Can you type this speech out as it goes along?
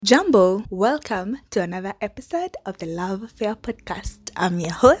Jumbo, welcome to another episode of the Love Affair podcast. I'm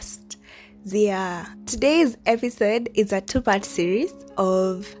your host, Zia. Today's episode is a two-part series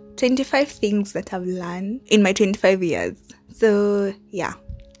of 25 things that I've learned in my 25 years. So,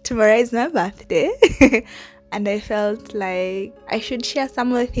 tomorrow is my birthday, and I felt like I should share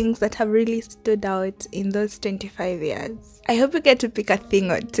some of the things that have really stood out in those 25 years. I hope you get to pick a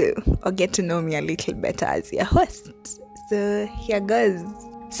thing or two, or get to know me a little better as your host. So, here goes.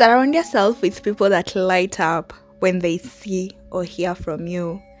 Surround yourself with people that light up when they see or hear from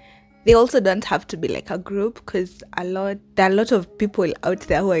you. They also don't have to be like a group, because there are a lot of people out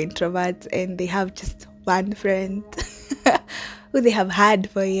there who are introverts and they have just one friend who they have had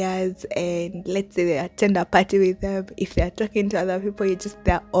for years, and let's say they attend a party with them. If they're talking to other people,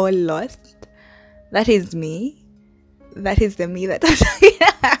 they're all lost. That is me. That is the me that I'm talking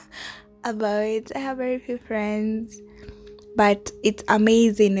about. I have very few friends. But it's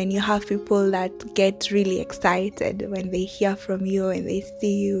amazing when you have people that get really excited when they hear from you and they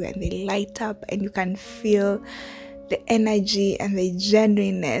see you and they light up, and you can feel the energy and the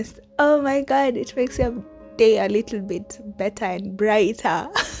genuineness. Oh my God, it makes your day a little bit better and brighter.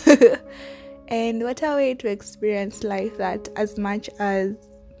 And what a way to experience life, that as much as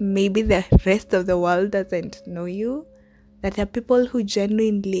maybe the rest of the world doesn't know you, that there are people who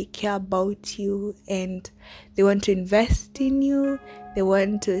genuinely care about you and they want to invest in you, they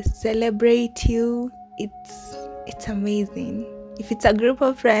want to celebrate you. It's amazing. If it's a group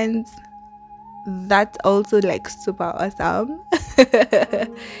of friends, that's also like super awesome.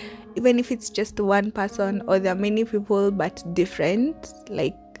 Even if it's just one person, or there are many people but different,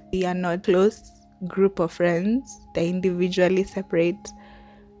 like they are not close group of friends, they're individually separate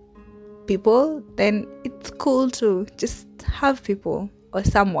people, then it's cool to just have people or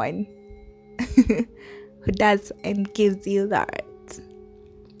someone who does and gives you that.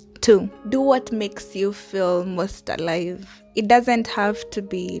 2, do what makes you feel most alive. It doesn't have to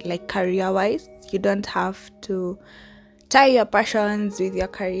be like career-wise. You don't have to tie your passions with your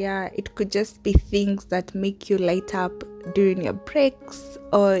career. It could just be things that make you light up during your breaks,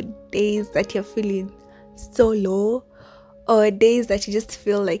 or days that you're feeling so low, or days that you just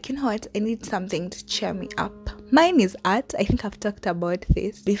feel like, you know what, I need something to cheer me up. Mine is art. I think I've talked about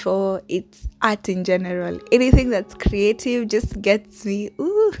this before. It's art in general. Anything that's creative just gets me,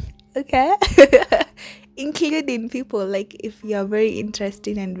 ooh, okay. Including people, like if you're very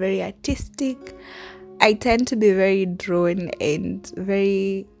interesting and very artistic, I tend to be very drawn and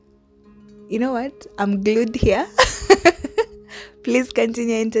very, you know what, I'm glued here. Please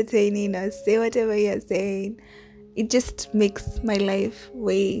continue entertaining us. Say whatever you're saying. It just makes my life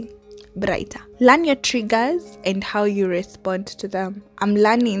way brighter. Learn your triggers and how you respond to them. I'm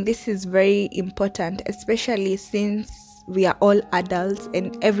learning this is very important, especially since we are all adults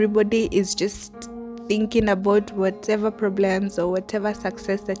and everybody is just thinking about whatever problems or whatever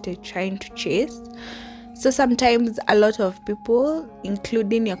success that you're trying to chase. So sometimes a lot of people,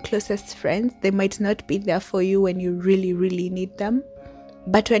 including your closest friends, they might not be there for you when you really, really need them.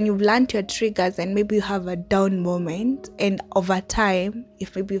 But when you've learned your triggers and maybe you have a down moment, and over time,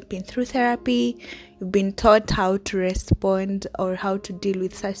 if maybe you've been through therapy, you've been taught how to respond or how to deal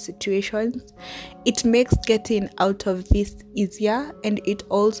with such situations, it makes getting out of this easier, and it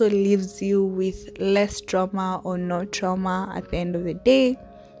also leaves you with less trauma or no trauma at the end of the day.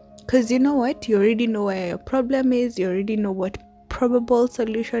 Because you know what? You already know where your problem is. You already know what probable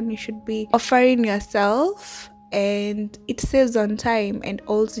solution you should be offering yourself. And it saves on time and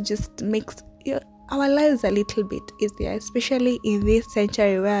also just makes our lives a little bit easier, especially in this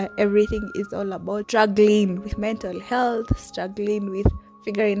century where everything is all about struggling with mental health, struggling with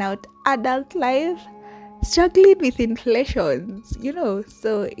figuring out adult life, struggling with inflations,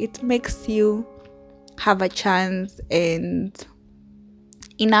 so it makes you have a chance and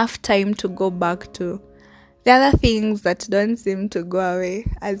enough time to go back to the other things that don't seem to go away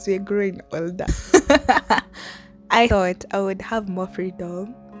as we're growing older. I thought I would have more freedom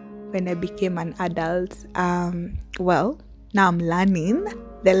when I became an adult. Well, now I'm learning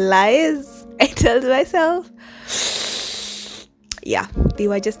the lies I told myself. Yeah, they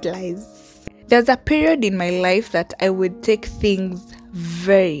were just lies. There's a period in my life that I would take things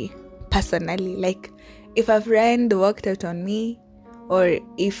very personally. Like if a friend walked out on me, or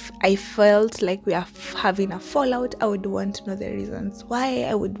if I felt like we are having a fallout, I would want to know the reasons why.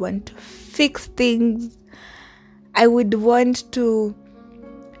 I would want to fix things. I would want to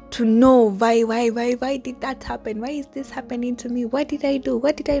know why did that happen? Why is this happening to me? What did I do?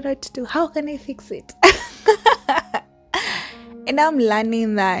 What did I not do? How can I fix it? And I'm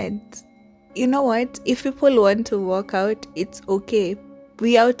learning that, you know what? If people want to walk out, it's okay.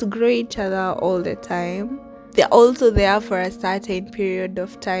 we outgrow each other all the time. They're also there for a certain period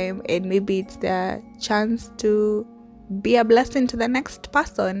of time, and maybe it's their chance to be a blessing to the next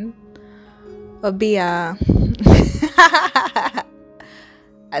person, or be a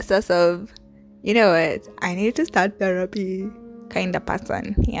a source of, you know what, I need to start therapy kind of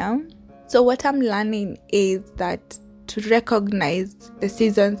person. Yeah. So what I'm learning is that to recognize the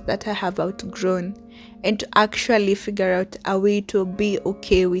seasons that I have outgrown, and to actually figure out a way to be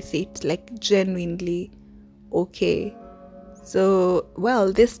okay with it, like genuinely okay. So,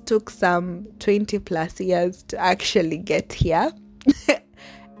 well, this took some 20 plus years to actually get here.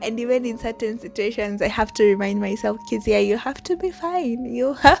 And even in certain situations, I have to remind myself, Kizia, you have to be fine.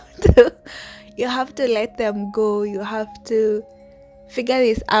 You have to let them go. You have to figure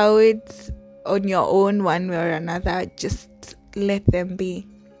this out on your own one way or another. Just let them be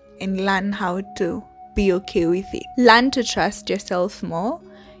and learn how to be okay with it. Learn to trust yourself more.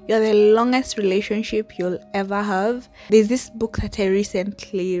 You're the longest relationship you'll ever have. There's this book that I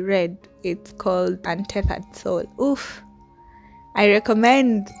recently read. It's called Untethered Soul. Oof. I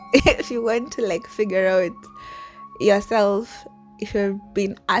recommend if you want to figure out yourself, if you've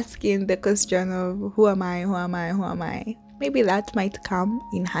been asking the question of who am I, maybe that might come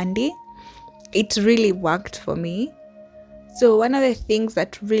in handy. It really worked for me. So one of the things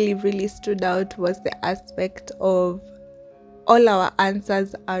that really, really stood out was the aspect of all our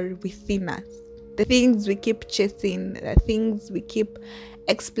answers are within us. The things we keep chasing, the things we keep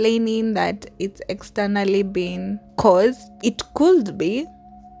explaining that it's externally being caused, it could be,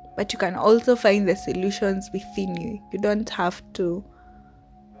 but you can also find the solutions within you. You don't have to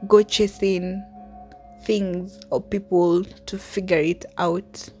go chasing things or people to figure it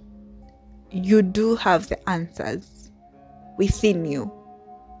out. You do have the answers within you,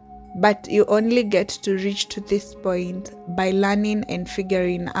 but you only get to reach to this point by learning and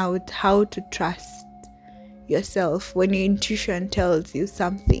figuring out how to trust yourself when your intuition tells you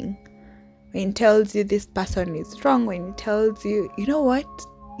something, when it tells you this person is wrong, when it tells you, you know what,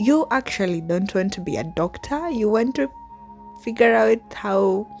 you actually don't want to be a doctor, you want to figure out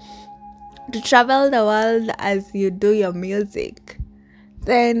how to travel the world as you do your music,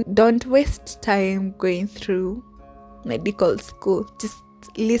 then don't waste time going through medical school. Just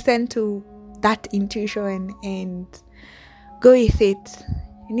listen to that intuition and go with it.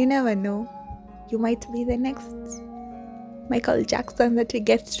 And you never know, you might be the next Michael Jackson that you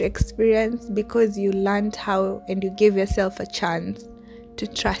get to experience because you learned how and you gave yourself a chance to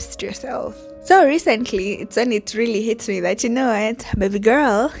trust yourself. So recently, it's when it really hit me that, you know what, baby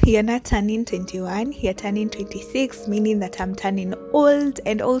girl, you're not turning 21, you're turning 26, meaning that I'm turning old.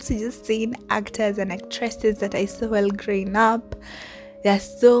 And also just seeing actors and actresses that I saw while growing up, they're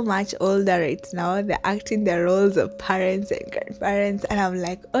so much older right now. They're acting the roles of parents and grandparents. And I'm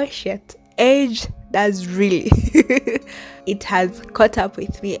like, oh shit, age does really. It has caught up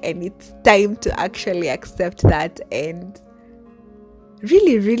with me, and it's time to actually accept that and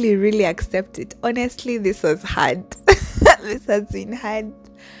really, really, really accept it. Honestly, this was hard. This has been hard.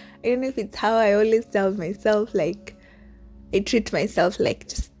 I don't know if it's how I always tell myself, I treat myself like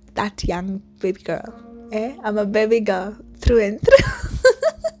just that young baby girl. I'm a baby girl through and through.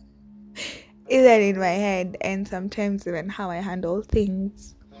 Even in my head, and sometimes even how I handle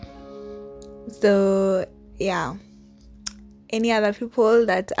things. So yeah, any other people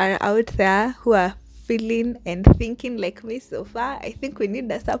that are out there who are feeling and thinking like me so far, I think we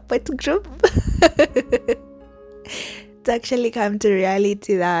need a support group to actually come to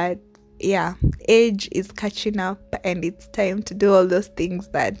reality that age is catching up, and it's time to do all those things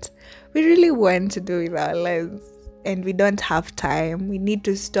that we really want to do in our lives, and we don't have time. We need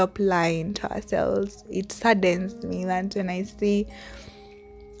to stop lying to ourselves. It saddens me that when I see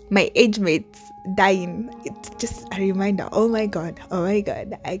my age mates dying, it's just a reminder, oh my god,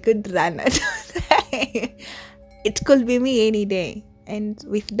 I could run out of time. It could be me any day, and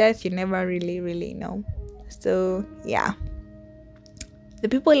with death you never really know. So yeah, the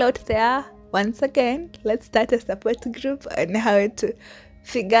people out there, once again, let's start a support group on how to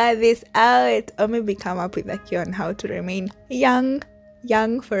figure this out, or maybe come up with a cue on how to remain young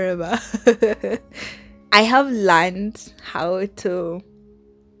forever. I have learned how to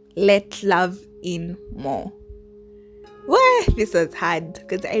let love in more. Well, this was hard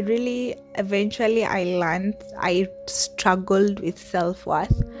because I learned I struggled with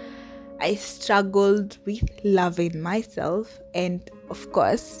self-worth. I struggled with loving myself, and of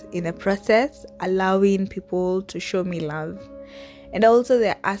course, in the process, allowing people to show me love. And also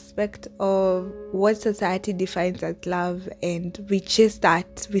the aspect of what society defines as love, and we chase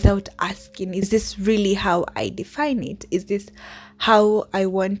that without asking, is this really how I define it? Is this how I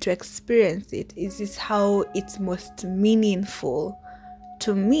want to experience it? Is this how it's most meaningful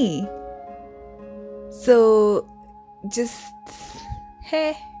to me? So just,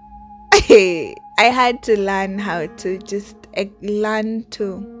 hey, I had to learn how to just learn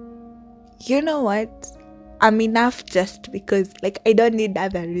to, you know what? I'm enough just because, like, I don't need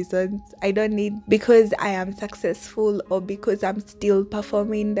other reasons. I don't need because I am successful or because I'm still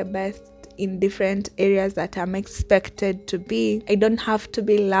performing the best in different areas that I'm expected to be. I don't have to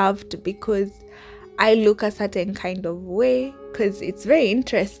be loved because I look a certain kind of way, because it's very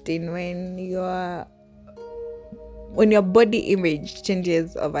interesting when your body image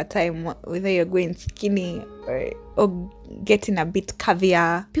changes over time, whether you're going skinny or getting a bit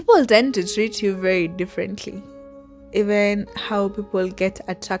caviar. People tend to treat you very differently. Even how people get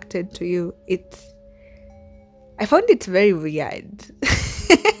attracted to you, I found it very weird.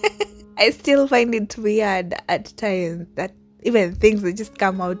 I still find it weird at times that even things that just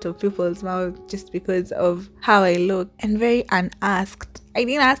come out of people's mouth just because of how I look, and very unasked. I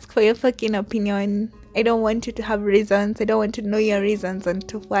didn't ask for your fucking opinion. I don't want you to have reasons. I don't want to know your reasons on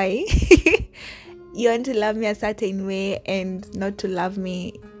to why you want to love me a certain way and not to love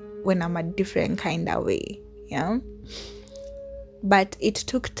me when I'm a different kind of way. Yeah. But it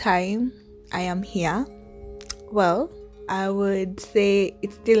took time. I am here. Well, I would say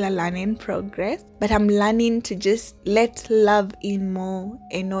it's still a learning progress, but I'm learning to just let love in more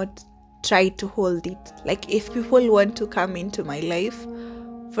and not try to hold it. Like, if people want to come into my life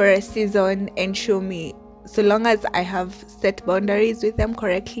for a season and show me, so long as I have set boundaries with them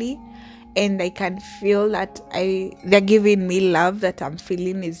correctly and I can feel that they're giving me love that I'm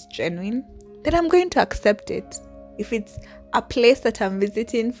feeling is genuine, then I'm going to accept it. If it's a place that I'm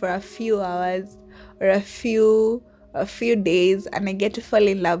visiting for a few hours or a few days and I get to fall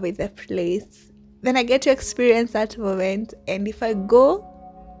in love with the place, then I get to experience that moment. And if I go,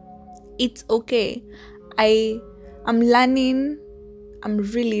 it's okay. I'm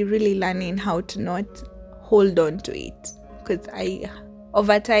really, really learning how to not hold on to it, because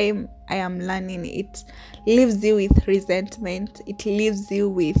over time I am learning it leaves you with resentment. It leaves you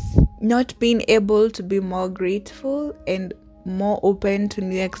with not being able to be more grateful and more open to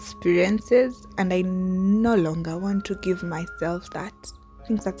new experiences, and I no longer want to give myself that. I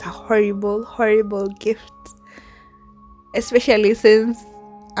think that's a horrible, horrible gift, especially since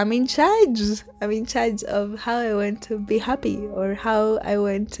I'm in charge of how I want to be happy or how I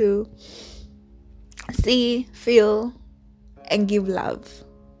want to see, feel, and give love.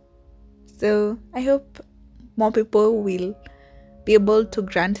 So I hope more people will be able to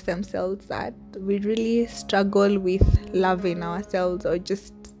grant themselves that. We really struggle with loving ourselves or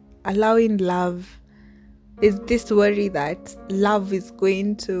just allowing love. There's this worry that love is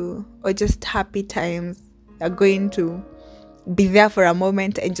going to, or just happy times are going to be there for a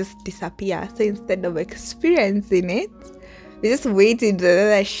moment and just disappear. So instead of experiencing it, we just waited for the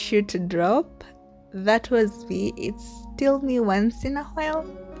other shoe to drop. That was me. It's still me once in a while,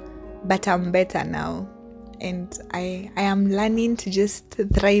 but I'm better now. And I am learning to just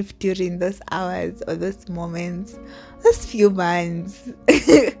thrive during those hours or those moments, those few months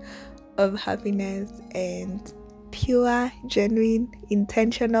of happiness and pure, genuine,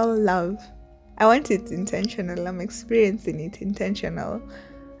 intentional love. I want it intentional. I'm experiencing it intentional.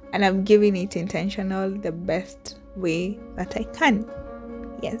 And I'm giving it intentional the best way that I can.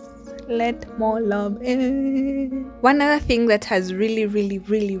 Yes. Let more love in. One other thing that has really, really,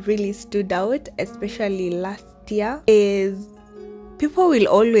 really, really stood out, especially last year, is people will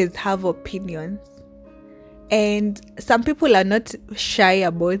always have opinions. And some people are not shy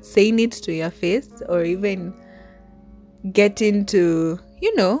about saying it to your face, or even getting to,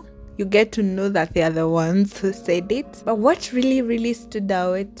 you get to know that they are the ones who said it. But what really, really stood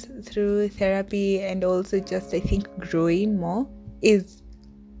out through therapy and also just, I think, growing more is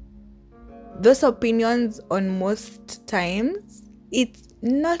those opinions. On most times, it's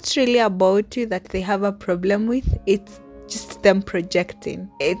not really about you that they have a problem with. It's just them projecting.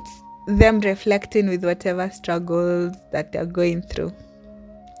 It's them reflecting with whatever struggles that they're going through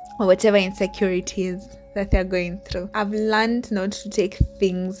or whatever insecurities that they're going through. I've learned not to take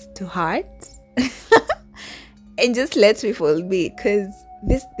things to heart and just let people be, because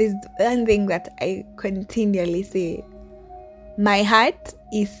this is one thing that I continually say. My heart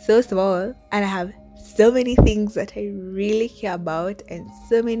is so small and I have so many things that I really care about, and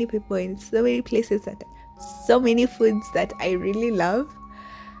so many people in so many places, so many foods that I really love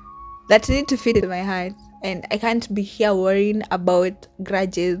that need to fit in my heart. And I can't be here worrying about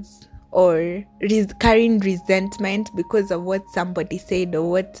grudges or carrying resentment because of what somebody said or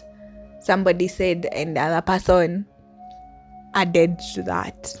what somebody said and the other person added to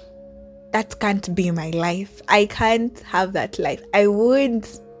that. That can't be my life. I can't have that life. I would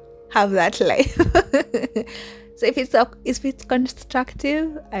have that life. So if it's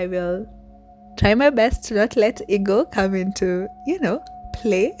constructive, I will try my best to not let ego come into,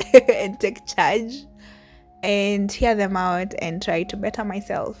 play and take charge, and hear them out and try to better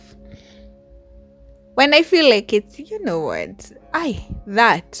myself. When I feel like it's,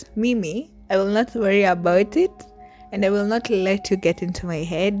 Mimi, I will not worry about it, and I will not let you get into my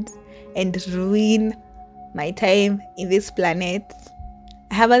head and ruin my time in this planet.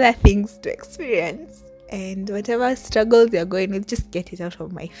 I have other things to experience, and whatever struggles you're going with, just get it out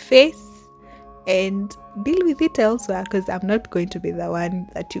of my face and deal with it elsewhere, because I'm not going to be the one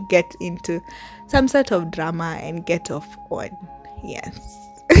that you get into some sort of drama and get off on. Yes.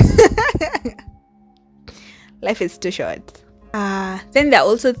 Life is too short. Then there are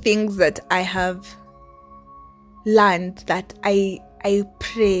also things that I have learned that I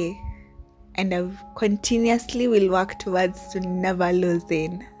pray and I continuously will work towards to never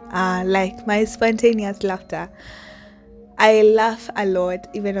losing. Like my spontaneous laughter. I laugh a lot,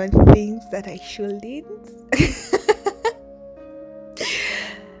 even on things that I shouldn't.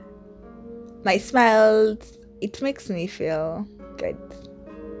 My smiles, it makes me feel good.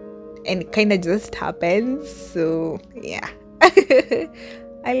 And it kind of just happens. So, yeah.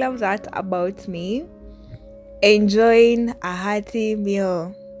 I love that about me. Enjoying a hearty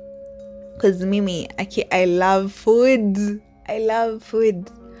meal. Because Mimi, I love food. I love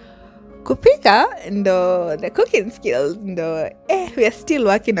food. Kupika, the cooking skills, we are still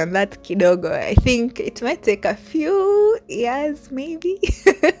working on that kidogo. I think it might take a few years, maybe.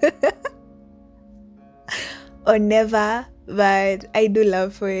 Or never, but I do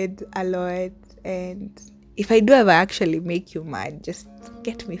love food a lot. And if I do ever actually make you mad, just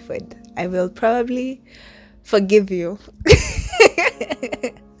get me food. I will probably forgive you.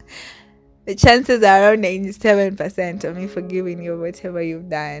 The chances are around 97% of me forgiving you whatever you've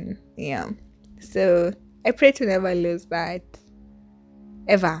done. Yeah. So I pray to never lose that.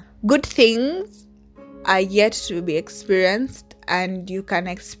 Ever. Good things are yet to be experienced, and you can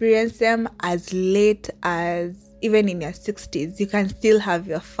experience them as late as even in your 60s. You can still have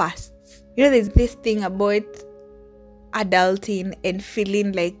your fasts. There's this thing about adulting and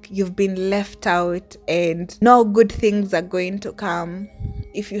feeling like you've been left out and no good things are going to come.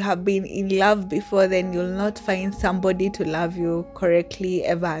 If you have been in love before, then you'll not find somebody to love you correctly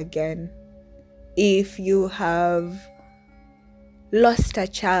ever again. If you have lost a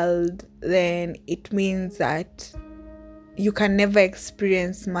child, then it means that you can never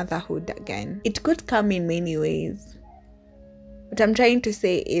experience motherhood again. It could come in many ways. What I'm trying to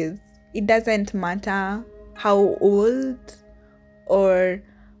say is, it doesn't matter how old or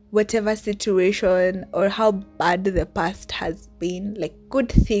whatever situation or how bad the past has been, like good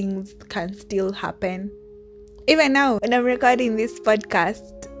things can still happen. Even now, when I'm recording this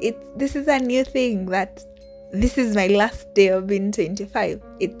podcast, this is a new thing, that this is my last day of being 25.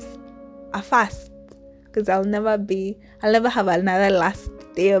 It's a fast, because I'll never have another last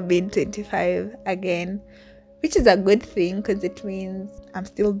day of being 25 again, which is a good thing, because it means I'm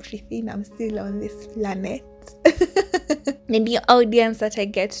still breathing, I'm still on this planet. The new audience that I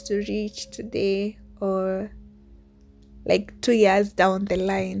get to reach today, or like 2 years down the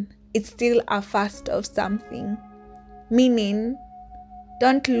line, it's still a first of something. Meaning,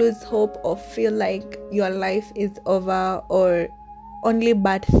 don't lose hope or feel like your life is over or only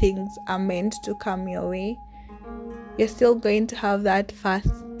bad things are meant to come your way. You're still going to have that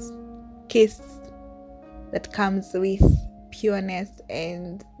first kiss that comes with pureness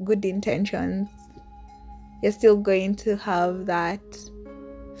and good intentions. You're still going to have that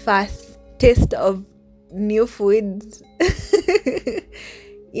first taste of new food.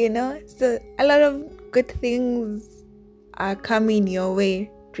 So a lot of good things are coming your way,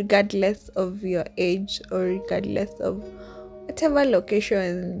 regardless of your age or regardless of whatever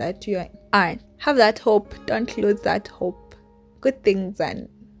location that you are. Have that hope. Don't lose that hope. Good things are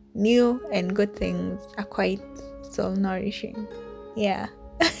new, and good things are quite soul nourishing. Yeah.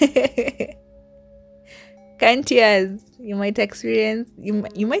 Count years, you might experience,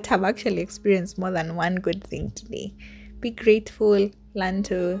 you might have actually experienced more than one good thing today. Be grateful, learn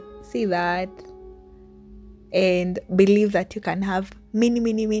to see that, and believe that you can have many,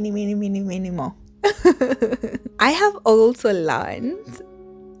 many, many, many, many, many more. I have also learned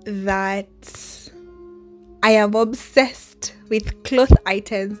that I am obsessed with cloth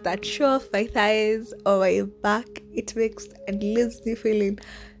items that show off my thighs or my back. It makes and leaves me feeling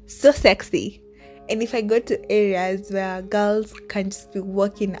so sexy. And if I go to areas where girls can just be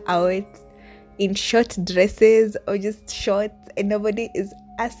walking out in short dresses or just shorts and nobody is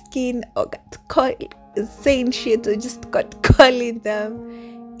asking or saying shit or just got calling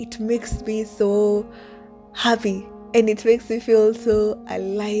them, it makes me so happy and it makes me feel so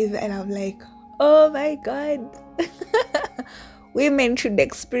alive. And I'm like, oh my god. Women should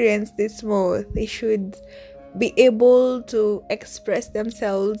experience this more. They should be able to express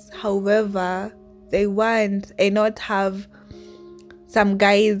themselves however they want and not have some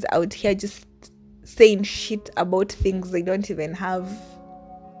guys out here just saying shit about things they don't even have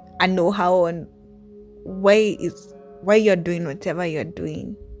a know-how on why you're doing whatever you're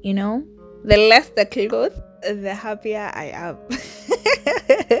doing, you know? The less the clothes, the happier I am.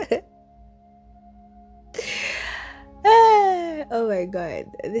 Oh my god,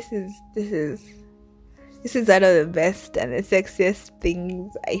 this is one of the best and the sexiest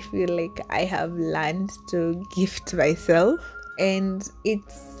things I feel like I have learned to gift myself, and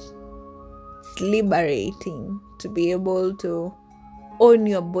it's liberating to be able to own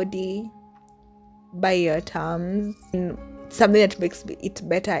your body by your terms. And something that makes it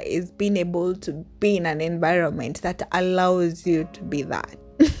better is being able to be in an environment that allows you to be that.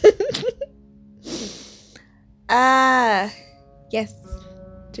 Yes,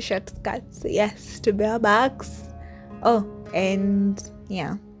 to short skirts, yes, to bare backs. Oh, and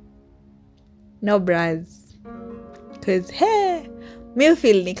yeah, no bras. Because, hey, me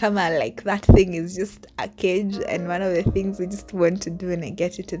feel ni kama like that thing is just a cage, and one of the things I just want to do when I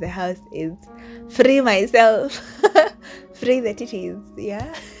get into the house is free myself. Free the titties,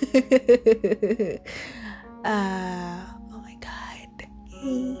 yeah? Oh my god.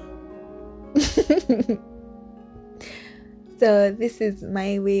 So this is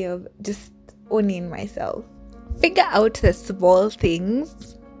my way of just owning myself. Figure out the small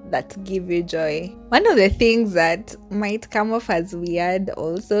things that give you joy. One of the things that might come off as weird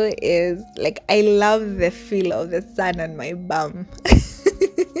also is like, I love the feel of the sun on my bum.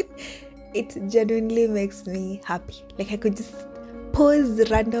 It genuinely makes me happy. Like, I could just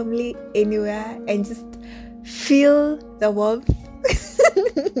pause randomly anywhere and just feel the warmth.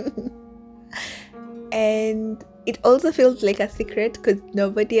 And it also feels like a secret because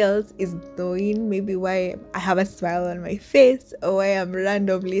nobody else is knowing maybe why I have a smile on my face or why I'm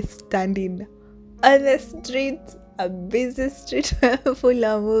randomly standing on the street, a busy street where people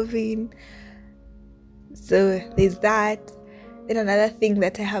are moving. So there's that. Then another thing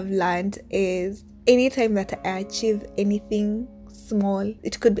that I have learned is anytime that I achieve anything small,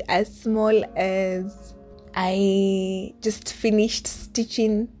 it could be as small as I just finished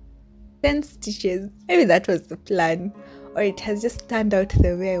stitching 10 stitches. Maybe that was the plan, or it has just turned out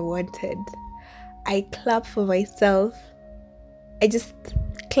the way I wanted. I clap for myself. I just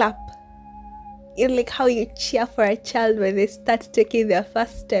clap. You know, like how you cheer for a child when they start taking their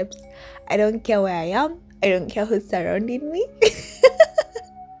first steps. I don't care where I am. I don't care who's surrounding me.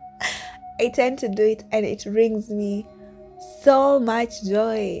 I tend to do it and it brings me so much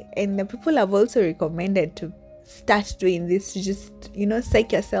joy. And the people have also recommended to start doing this to just,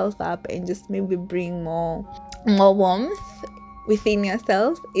 psych yourself up and just maybe bring more warmth within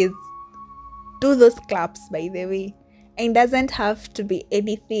yourself, is do those claps, by the way. And it doesn't have to be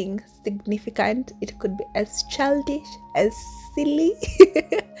anything significant. It could be as childish, as silly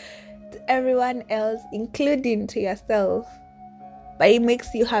to everyone else, including to yourself. But it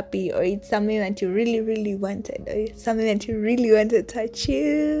makes you happy, or it's something that you really, really wanted, or it's something that you really wanted to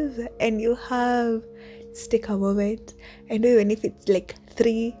achieve, and you have. Just take a moment, and even if it's like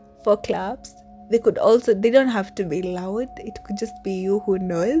 3-4 claps, they don't have to be loud. It could just be you who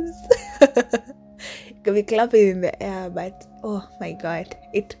knows. It could be clapping in the air, but oh my god,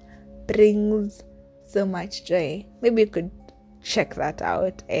 it brings so much joy. Maybe you could check that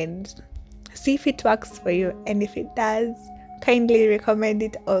out and see if it works for you, and if it does, kindly recommend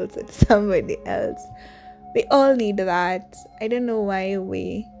it also to somebody else. We all need that. I don't know why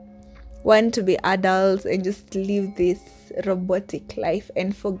we want to be adults and just live this robotic life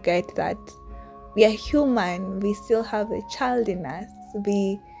and forget that we are human. We still have a child in us.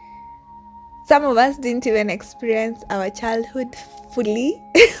 Some of us didn't even experience our childhood fully.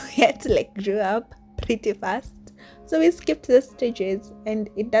 We had to grow up pretty fast. So we skipped the stages, and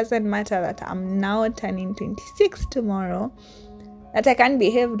it doesn't matter that I'm now turning 26 tomorrow, that I can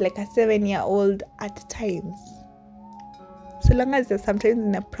behave like a 7-year-old at times. So long as you're sometimes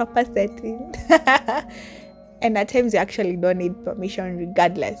in a proper setting. And at times you actually don't need permission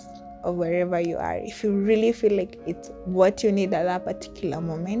regardless of wherever you are. If you really feel like it's what you need at that particular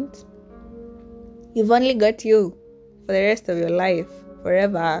moment, you've only got you for the rest of your life,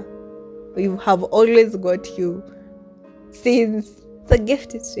 forever. You have always got you since. So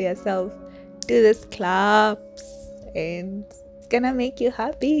gift it to yourself. Do these claps and gonna make you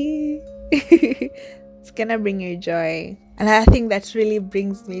happy. It's gonna bring you joy. Another thing that really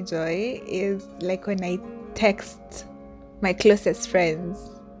brings me joy is like when I text my closest friends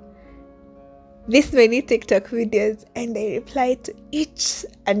this many TikTok videos and they reply to each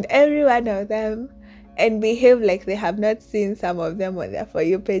and every one of them and behave like they have not seen some of them on their For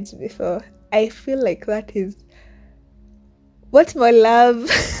You page before. I feel like that is what more love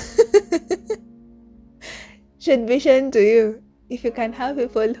should be shown to you. If you can have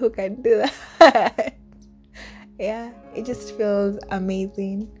people who can do that. Yeah, it just feels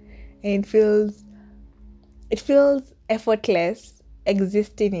amazing. And it feels effortless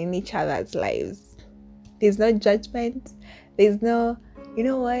existing in each other's lives. There's no judgment. There's no, you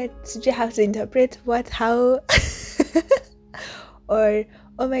know what, did you have to interpret what, how? Or,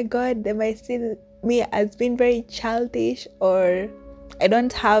 oh my God, they might see me as being very childish, or I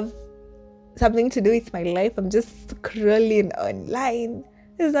don't have something to do with my life. I'm just scrolling online.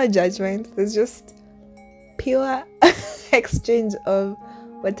 There's no judgment. There's just pure exchange of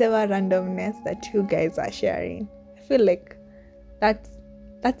whatever randomness that you guys are sharing. I feel like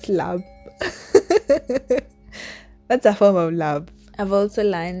that's love. That's a form of love. I've also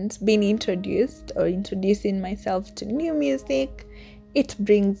learned being introduced or introducing myself to new music. It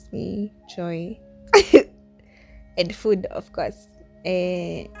brings me joy. And food, of course.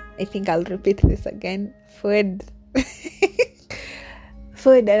 I think I'll repeat this again. Food.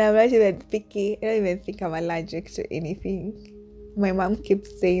 Food, and I'm not even picky. I don't even think I'm allergic to anything. My mom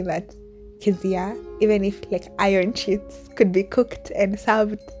keeps saying that, Kezia, even if like iron sheets could be cooked and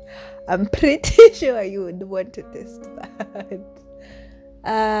served, I'm pretty sure you would want to taste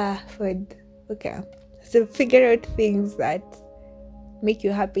that. Food. Okay. So figure out things that make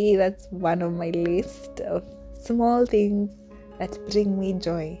you happy. That's one of my list of small things that bring me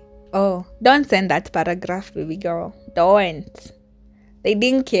joy. Oh, don't send that paragraph, baby girl. Don't. They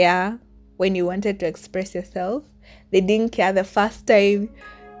didn't care when you wanted to express yourself. They didn't care the first time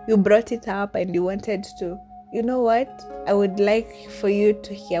you brought it up and you wanted to, you know what, I would like for you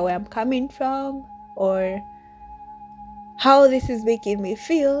to hear where I'm coming from or how this is making me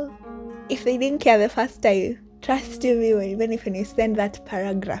feel. If they didn't care the first time, trust me, even if you send that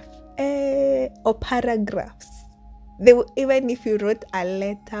paragraph or paragraphs, even if you wrote a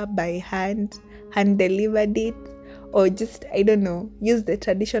letter by hand delivered it, or just, I don't know, use the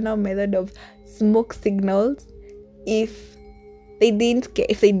traditional method of smoke signals, if they didn't care,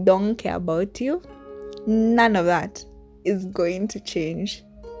 if they don't care about you, none of that is going to change.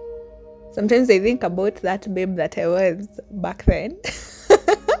 Sometimes I think about that babe that I was back then,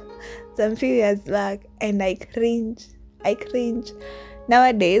 some few years back, and I cringe.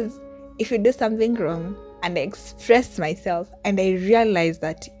 Nowadays, if you do something wrong and I express myself and I realize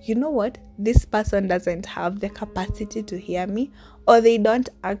that, you know what, this person doesn't have the capacity to hear me, or they don't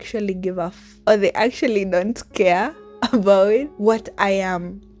actually or they actually don't care about what I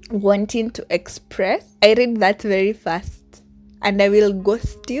am wanting to express, I read that very fast and I will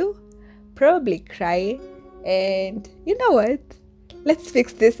ghost you, probably cry, and you know what, let's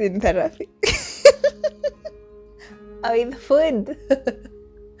fix this in therapy. Or with food.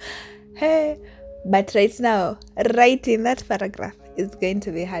 Hey, but right now, writing that paragraph is going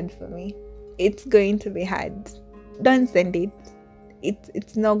to be hard for me. It's going to be hard. Don't send it.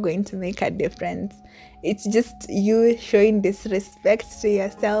 It's not going to make a difference. It's just you showing disrespect to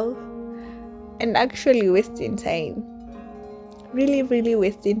yourself and actually wasting time. Really, really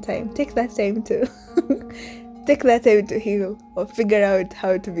wasting time. Take that time to take that time to heal or figure out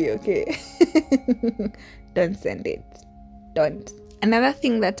how to be okay. Don't send it. Don't. Another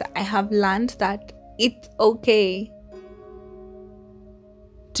thing that I have learned, that it's okay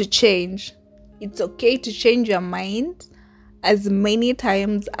to change. It's okay to change your mind as many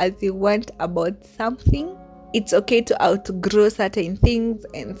times as you want about something. It's okay to outgrow certain things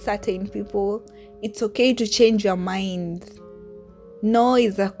and certain people. It's okay to change your mind. No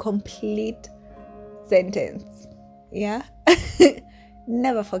is a complete sentence. Yeah?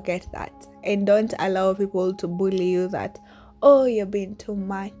 Never forget that. And don't allow people to bully you that, oh, you're being too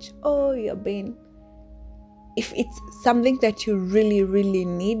much. Oh, you're being... If it's something that you really, really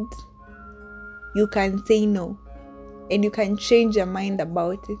need, you can say no. And you can change your mind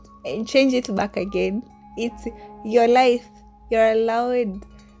about it and change it back again. It's your life. You're allowed.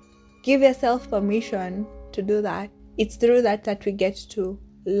 Give yourself permission to do that. It's through that we get to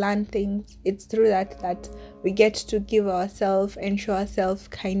learn things. It's through that we get to give ourselves and show ourselves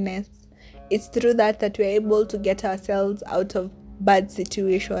kindness. It's through that we're able to get ourselves out of bad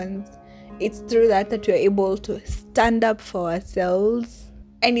situations. It's through that we're able to stand up for ourselves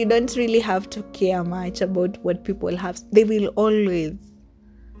And you don't really have to care much about what people have. They will always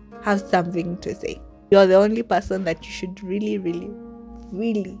have something to say. You're the only person that you should really, really,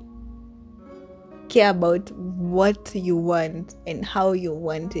 really care about what you want and how you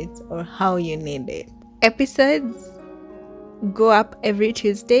want it or how you need it. Episodes go up every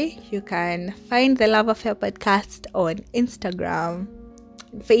Tuesday. You can find the Love Affair podcast on Instagram,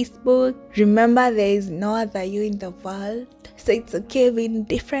 Facebook. Remember, there is no other you in the world, so it's okay being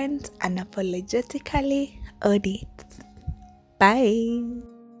different and unapologetically own it. Bye.